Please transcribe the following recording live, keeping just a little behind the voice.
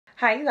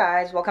Hi you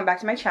guys, welcome back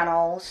to my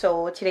channel.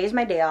 So today's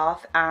my day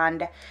off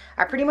and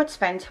I pretty much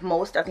spent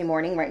most of the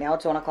morning, right now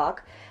it's 1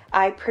 o'clock.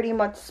 I pretty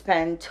much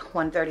spent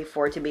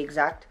 1:34 to be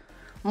exact,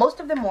 most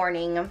of the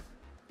morning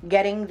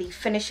getting the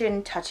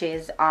finishing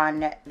touches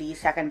on the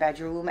second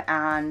bedroom.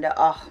 And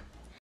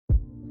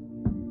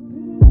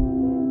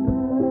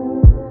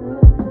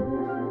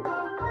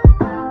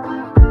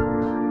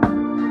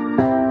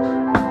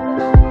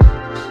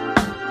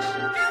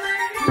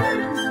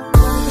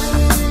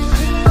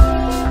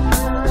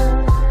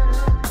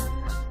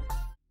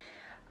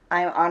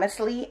I'm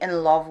honestly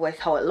in love with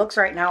how it looks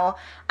right now.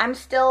 I'm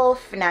still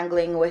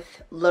finagling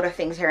with little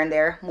things here and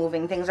there,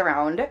 moving things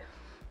around,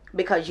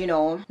 because you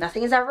know,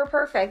 nothing is ever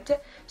perfect.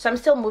 So I'm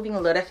still moving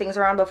little things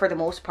around, but for the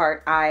most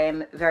part,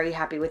 I'm very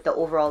happy with the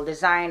overall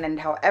design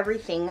and how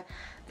everything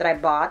that I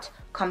bought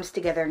comes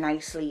together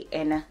nicely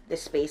in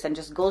this space and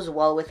just goes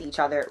well with each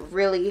other. It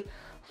really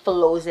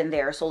flows in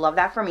there, so love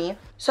that for me.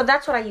 So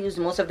that's what I used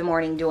most of the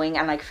morning doing,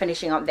 and like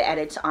finishing up the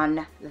edits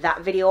on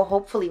that video.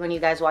 Hopefully when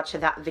you guys watch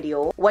that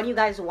video, when you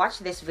guys watch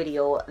this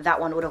video, that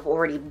one would have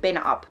already been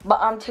up.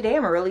 But today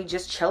I'm really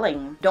just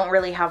chilling, don't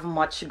really have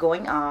much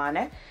going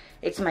on.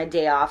 It's my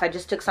day off. I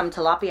just took some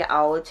tilapia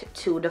out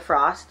to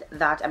defrost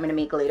that I'm gonna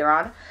make later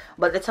on,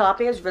 but the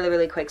tilapia is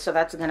really quick, so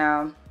that's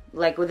gonna,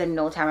 like, within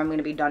no time I'm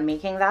gonna be done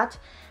making that.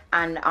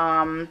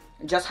 And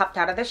just hopped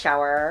out of the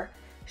shower.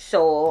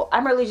 So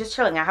I'm really just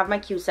chilling. I have my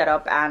queue set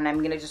up and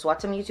I'm gonna just watch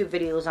some YouTube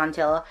videos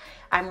until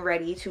I'm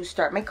ready to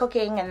start my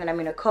cooking, and then I'm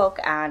gonna cook.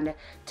 And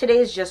today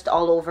is just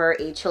all over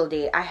a chill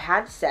day. I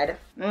had said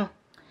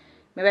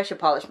maybe I should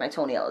polish my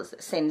toenails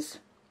since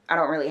I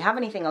don't really have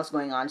anything else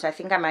going on, so I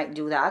think I might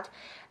do that.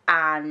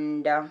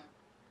 And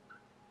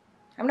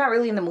I'm not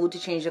really in the mood to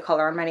change the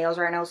color on my nails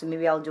right now, so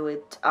maybe I'll do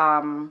it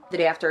the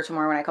day after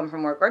tomorrow when I come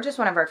from work, or just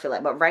whenever I feel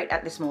like. But right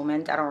at this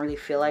moment, I don't really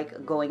feel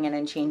like going in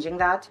and changing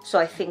that. So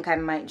I think I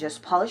might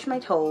just polish my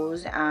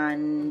toes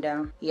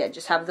and yeah,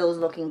 just have those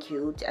looking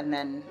cute, and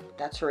then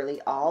that's really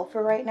all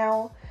for right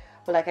now.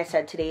 But like I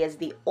said, today is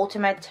the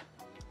ultimate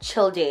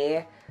chill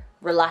day,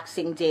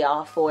 relaxing day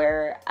off,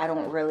 where I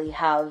don't really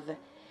have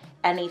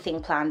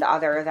anything planned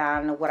other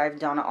than what I've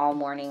done all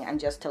morning, and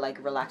just to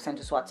like relax and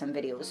just watch some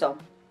videos. So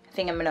I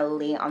think I'm gonna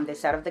lay on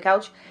this side of the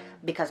couch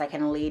because I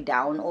can lay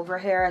down over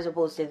here as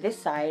opposed to this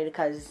side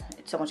because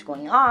it's so much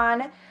going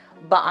on.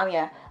 But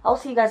yeah, I'll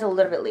see you guys a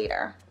little bit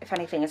later if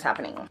anything is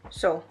happening.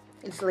 So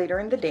it's later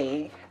in the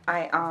day.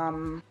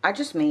 I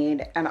just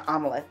made an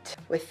omelet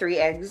with 3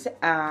 eggs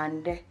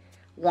and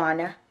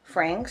 1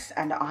 Frank's,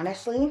 and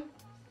honestly,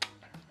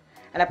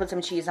 and I put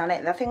some cheese on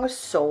it. That thing was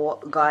so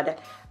good.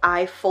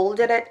 I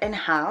folded it in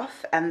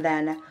half and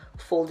then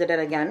folded it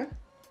again,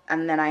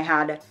 and then I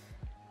had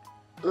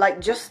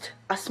like just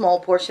a small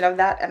portion of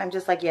that, and I'm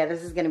just like, yeah,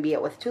 this is gonna be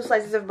it, with 2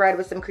 slices of bread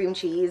with some cream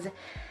cheese.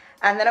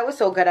 And then it was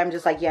so good, I'm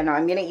just like, yeah, no,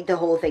 I'm gonna eat the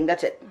whole thing,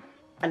 that's it.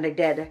 And I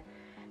did,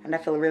 and I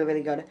feel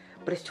really good.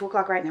 But it's 2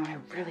 o'clock right now and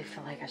I really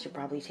feel like I should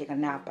probably take a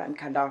nap. I'm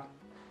kind of,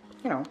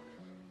 you know,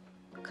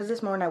 because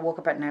this morning I woke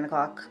up at 9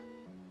 o'clock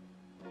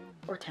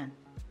or 10,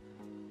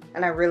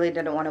 and I really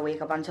didn't want to wake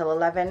up until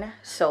 11,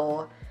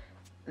 so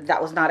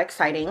that was not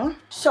exciting.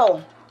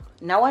 So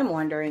now I'm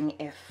wondering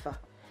if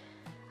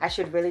I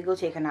should really go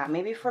take a nap,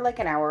 maybe for like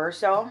an hour or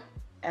so,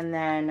 and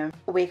then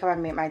wake up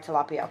and make my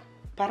tilapia.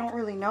 But I don't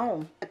really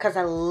know, because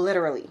I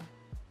literally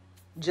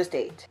just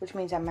ate, which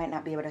means I might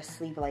not be able to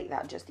sleep like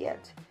that just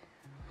yet.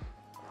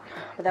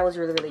 But that was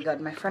really good.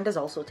 My friend is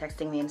also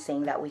texting me and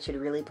saying that we should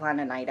really plan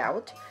a night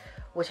out,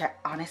 which I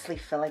honestly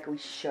feel like we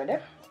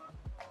should.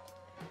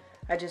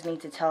 I just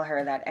need to tell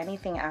her that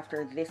anything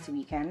after this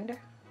weekend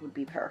would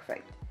be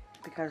perfect,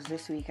 because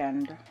this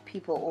weekend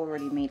people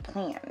already made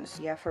plans.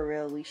 Yeah, for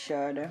real, we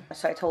should.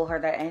 So I told her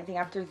that anything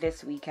after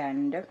this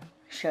weekend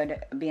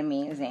should be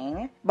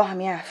amazing. But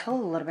yeah, I feel a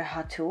little bit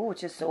hot too,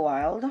 which is so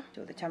wild.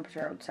 So the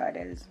temperature outside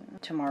is,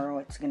 tomorrow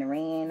it's gonna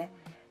rain,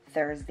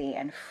 Thursday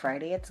and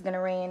Friday it's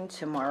gonna rain.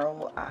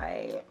 Tomorrow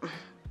I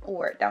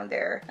work down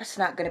there. It's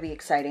not gonna be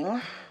exciting,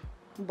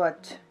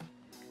 but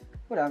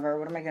whatever,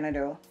 what am I gonna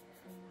do?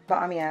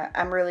 But yeah,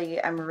 I'm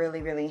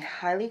really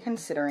highly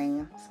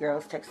considering. This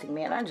girl's texting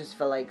me and I just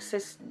feel like,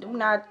 sis, do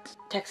not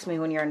text me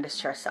when you're in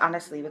distress,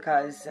 honestly,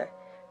 because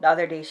the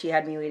other day she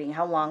had me waiting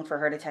how long for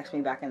her to text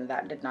me back, and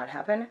that did not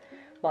happen.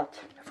 But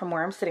from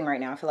where I'm sitting right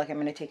now, I feel like I'm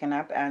going to take a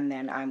nap, and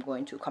then I'm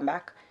going to come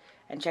back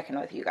and check in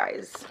with you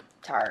guys.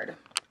 Tired.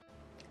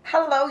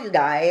 Hello you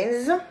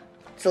guys,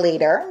 it's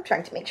later. I'm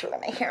trying to make sure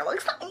that my hair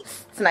looks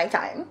nice. It's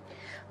nighttime.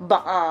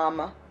 But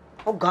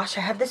oh gosh,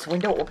 I have this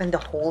window open the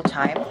whole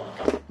time.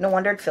 No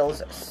wonder it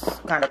feels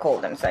kind of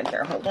cold inside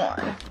here. Hold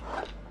on.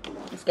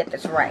 Let's get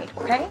this right,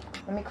 okay?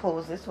 Let me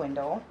close this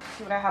window.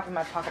 See what I have in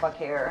my pocketbook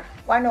here.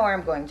 Well, I know where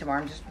I'm going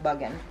tomorrow. I'm just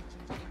bugging.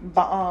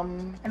 But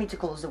I need to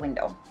close the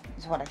window.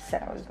 Is what I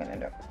said I was gonna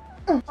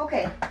do.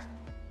 Okay.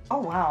 Oh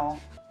wow.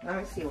 Let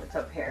me see what's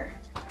up here.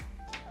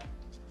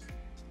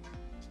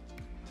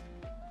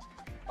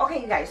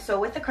 Okay, you guys. So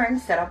with the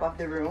current setup of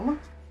the room,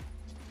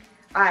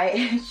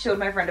 I showed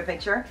my friend a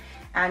picture,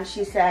 and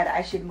she said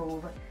I should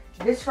move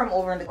this from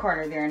over in the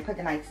corner there and put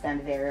the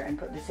nightstand there and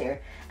put this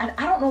here. And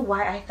I don't know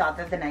why I thought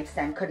that the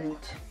nightstand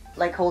couldn't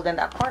like hold in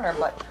that corner,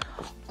 but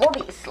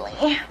obviously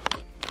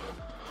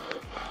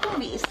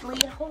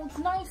it holds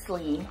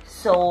nicely.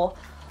 So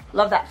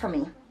love that for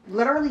me.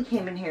 Literally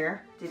came in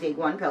here to take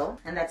one pill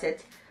and that's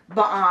it.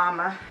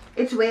 But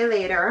it's way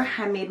later.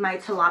 I made my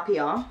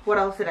tilapia. What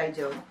else did I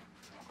do?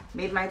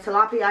 Made my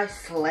tilapia. I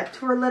slept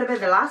for a little bit.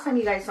 The last time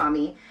you guys saw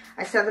me,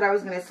 I said that I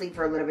was gonna sleep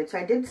for a little bit, so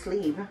I did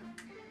sleep.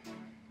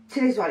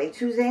 Today's what,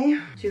 Tuesday?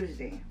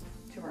 Tuesday.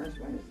 Tomorrow's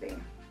Wednesday.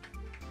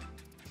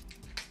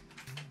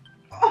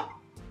 Oh!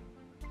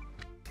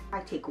 I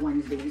take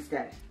Wednesday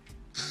instead.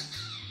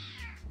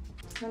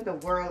 What the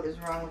world is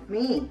wrong with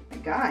me? My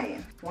guy.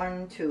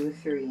 1, 2,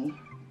 3.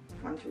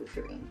 1, 2,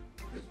 3.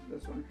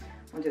 This one.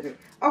 1, 2, 3.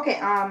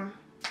 Okay,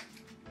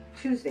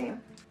 Tuesday.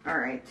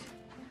 Alright.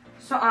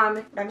 So,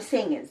 what I'm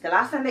saying is, the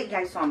last time that you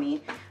guys saw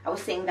me, I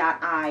was saying that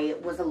I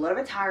was a little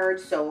bit tired,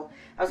 so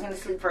I was going to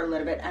sleep for a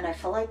little bit, and I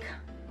felt like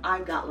I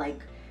got like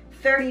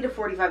 30 to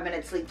 45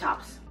 minutes sleep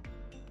tops.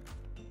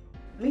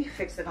 Let me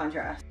fix the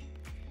contrast.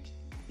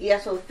 Yeah,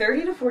 so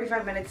 30 to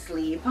 45 minutes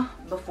sleep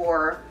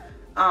before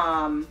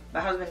my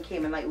husband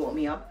came and like woke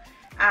me up.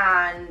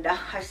 And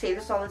I say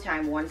this all the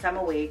time, once I'm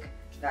awake,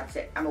 that's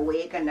it. I'm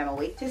awake and I'm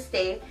awake to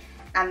stay.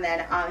 And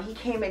then he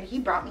came and he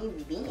brought me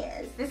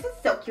this. This is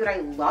so cute. I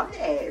love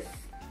this.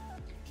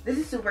 This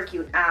is super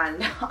cute.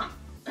 And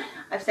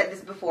I've said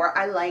this before.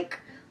 I like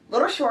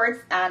little shorts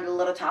and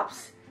little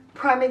tops.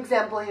 Prime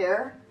example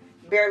here.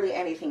 Barely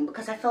anything.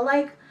 Because I feel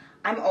like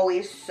I'm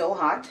always so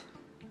hot.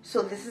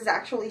 So this is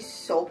actually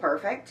so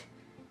perfect.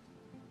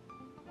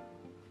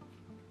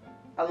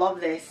 I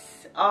love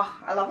this. Oh,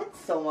 I love it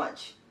so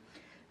much.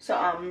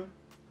 So,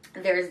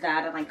 there's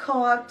that. And I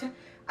cooked.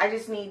 I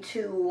just need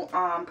to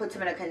put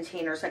some in a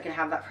container so I can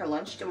have that for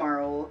lunch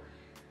tomorrow.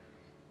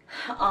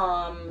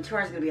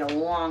 Tomorrow's gonna be a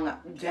long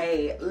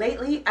day.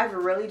 Lately, I've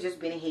really just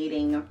been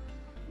hating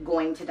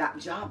going to that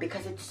job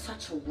because it's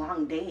such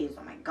long days.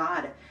 Oh my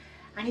god,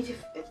 I need to.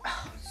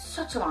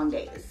 Such long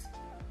days.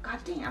 God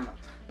damn.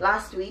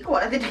 Last week,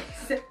 one of the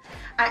days,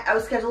 I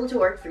was scheduled to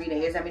work 3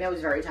 days. I mean, I was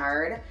very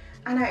tired,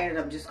 and I ended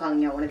up just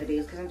calling out one of the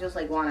days because I'm just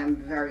like, one, I'm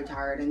very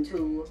tired, and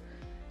two,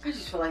 I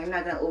just feel like I'm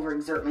not gonna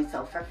overexert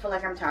myself. I feel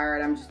like I'm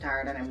tired, I'm just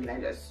tired, and I'm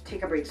gonna just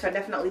take a break. So I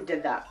definitely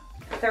did that.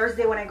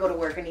 Thursday when I go to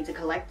work, I need to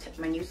collect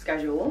my new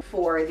schedule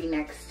for the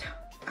next,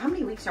 how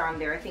many weeks are on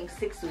there? I think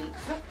 6 weeks.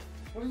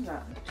 What is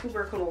that?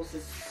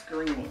 Tuberculosis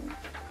screening.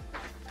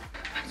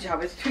 My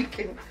job is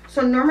tweaking.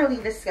 So normally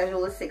this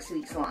schedule is 6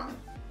 weeks long.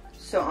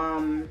 So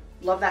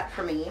love that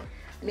for me.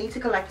 I need to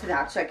collect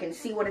that so I can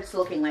see what it's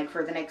looking like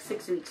for the next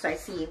 6 weeks. So I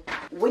see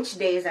which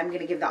days I'm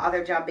gonna give the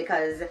other job,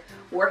 because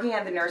working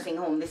at the nursing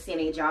home, the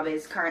CNA job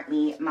is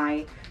currently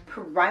my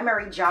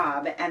primary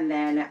job, and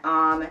then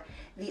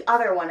the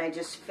other one I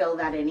just fill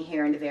that in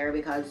here and there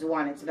because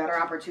one, it's a better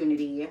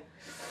opportunity.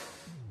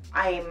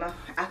 I'm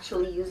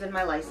actually using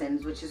my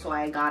license, which is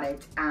why I got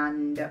it,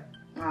 and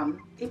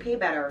they pay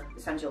better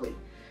essentially,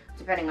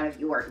 depending on if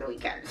you work the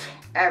weekends,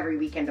 every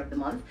weekend of the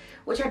month,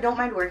 which I don't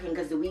mind working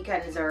because the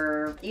weekends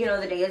are, you know,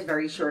 the day is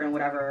very short and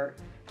whatever,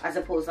 as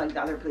opposed to like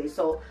the other place.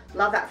 So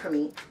love that for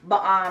me.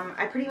 But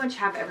I pretty much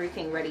have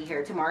everything ready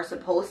here. Tomorrow's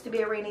supposed to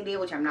be a rainy day,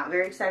 which I'm not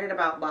very excited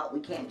about, but we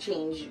can't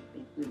change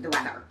the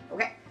weather,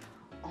 okay?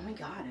 Oh my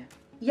god.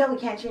 Yeah, we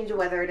can't change the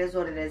weather. It is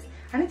what it is.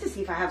 I need to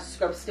see if I have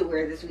scrubs to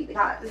wear this week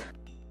because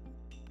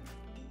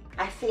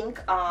I think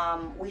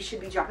we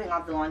should be dropping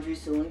off the laundry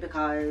soon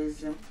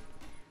because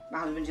my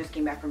husband just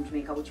came back from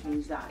Jamaica, which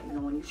means that, you know,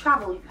 when you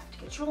travel, you have to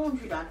get your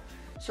laundry done.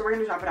 So we're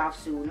gonna drop it off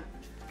soon.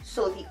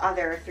 So the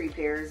other 3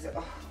 pairs,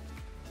 oh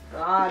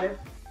god.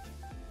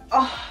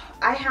 Oh,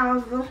 I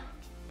have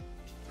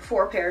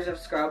 4 pairs of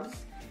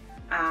scrubs,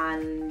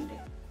 and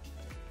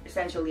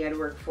essentially I'd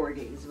work 4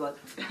 days, but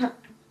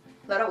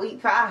let a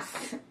week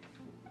pass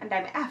and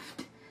I'm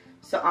effed.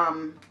 So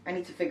I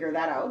need to figure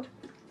that out.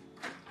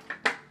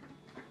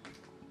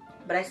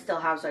 But I still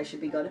have, so I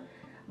should be good.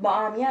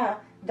 But yeah,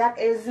 that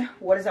is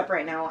what is up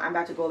right now. I'm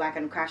about to go back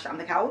and crash on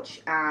the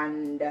couch,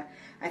 and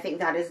I think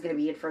that is gonna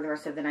be it for the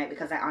rest of the night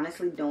because I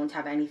honestly don't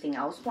have anything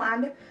else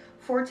planned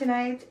for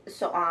tonight.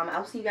 So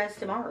I'll see you guys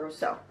tomorrow.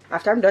 So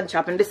after I'm done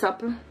chopping this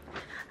up,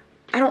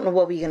 I don't know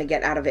what we're gonna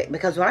get out of it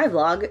because when I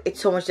vlog, it's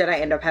so much that I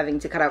end up having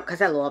to cut out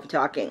because I love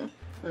talking.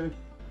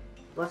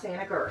 Blessing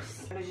and a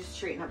curse. I'm gonna just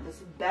straighten up this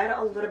bed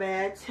a little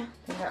bit. I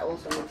think I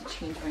also need to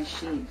change my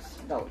sheets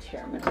belt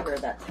here. I'm gonna wear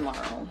that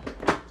tomorrow.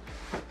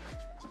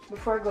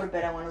 Before I go to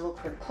bed, I want to look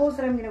for the clothes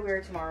that I'm going to wear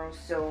tomorrow.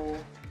 So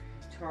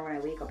tomorrow when I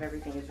wake up,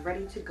 everything is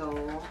ready to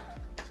go.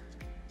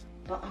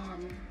 But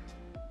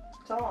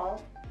that's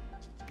all.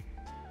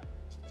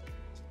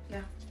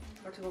 Yeah,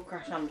 about to go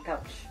crash on the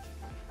couch.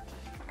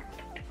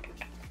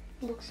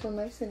 Looks so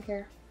nice in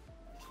here.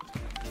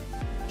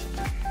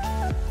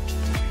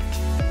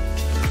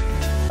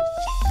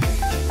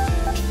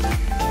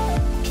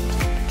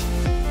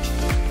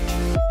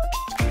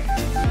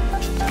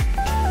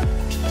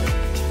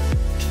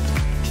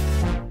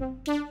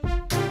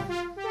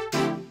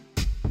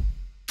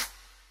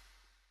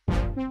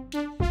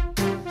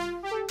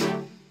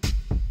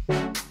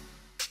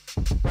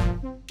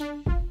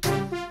 you.